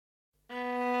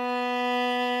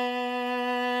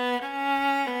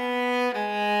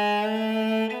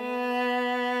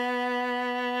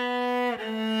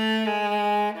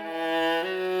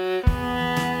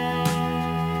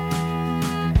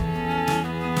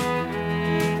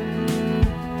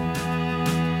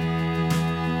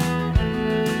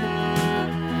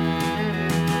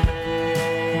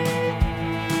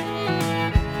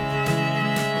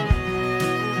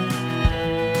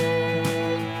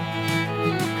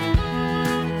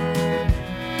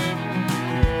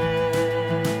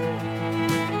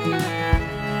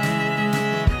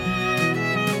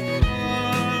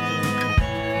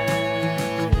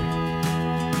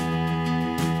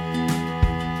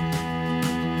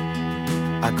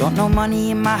I got no money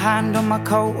in my hand, on my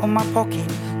coat, on my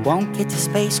pocket. Won't get to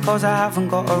space cause I haven't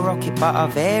got a rocket. But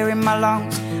I've air in my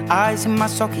lungs, eyes in my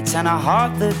sockets, and a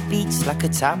heart that beats like a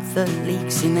tap that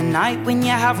leaks. In the night when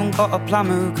you haven't got a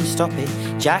plumber who can stop it.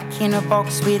 Jack in a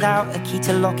box without a key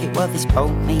to lock it. Well, this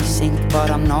boat may sink,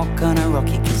 but I'm not gonna rock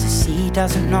it, cause the sea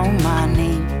doesn't know my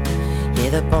name.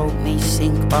 Yeah, the boat may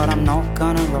sink, but I'm not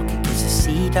gonna rock it, cause the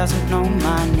sea doesn't know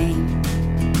my name.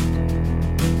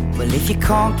 Well, if you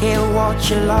can't get what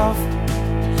you love,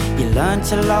 you learn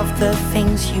to love the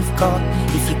things you've got.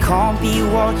 If you can't be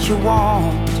what you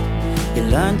want, you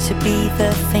learn to be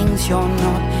the things you're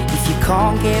not. If you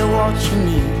can't get what you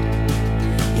need,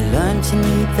 you learn to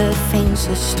need the things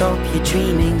that stop you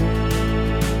dreaming.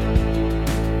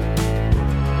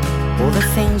 All the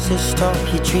things that stop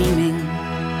you dreaming.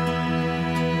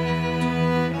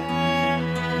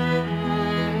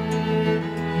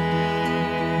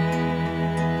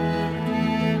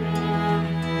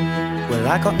 Well,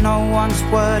 I got no one's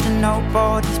word and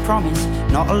nobody's promise.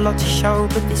 Not a lot to show,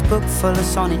 but this book full of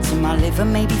sonnets. And my liver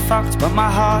may be fucked, but my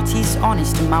heart is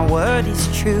honest. And my word is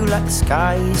true, like the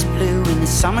sky is blue in the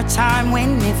summertime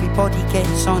when everybody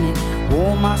gets on it.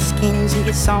 Warm our skins and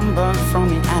get sunburned from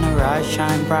it. And our eyes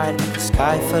shine bright like a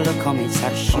sky full of comets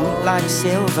that shoot like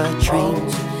silver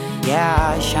trains. Yeah,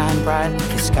 our eyes shine bright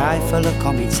like a sky full of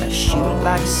comets that shoot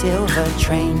like silver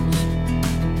trains.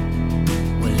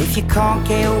 If you can't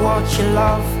get what you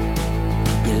love,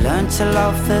 you learn to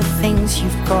love the things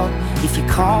you've got. If you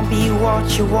can't be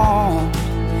what you want,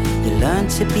 you learn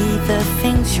to be the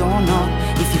things you're not.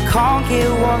 If you can't get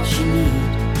what you need,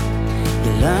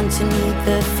 you learn to need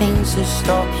the things that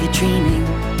stop you dreaming.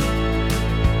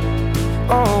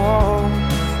 Oh,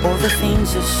 all the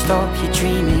things that stop you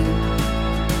dreaming.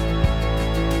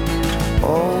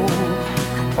 Oh,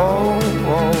 oh,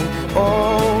 oh,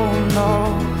 oh,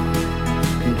 no.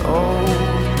 And oh,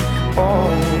 oh,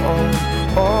 oh,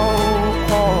 oh,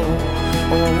 oh,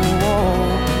 oh, oh,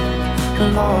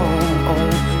 no, oh,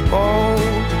 oh,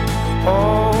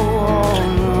 oh,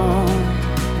 no.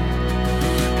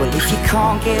 Well, if you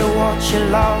can't get what you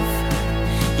love,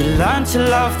 you learn to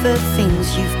love the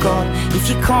things you've got. If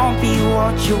you can't be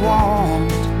what you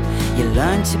want, you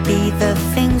learn to be the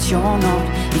things you're not.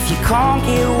 If you can't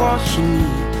get what you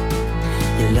need,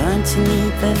 you learn to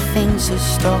need the things that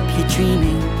stop you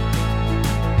dreaming.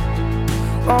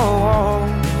 Oh,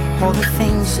 all the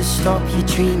things that stop you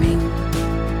dreaming.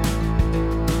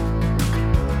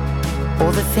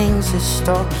 All the things that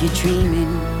stop you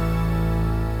dreaming.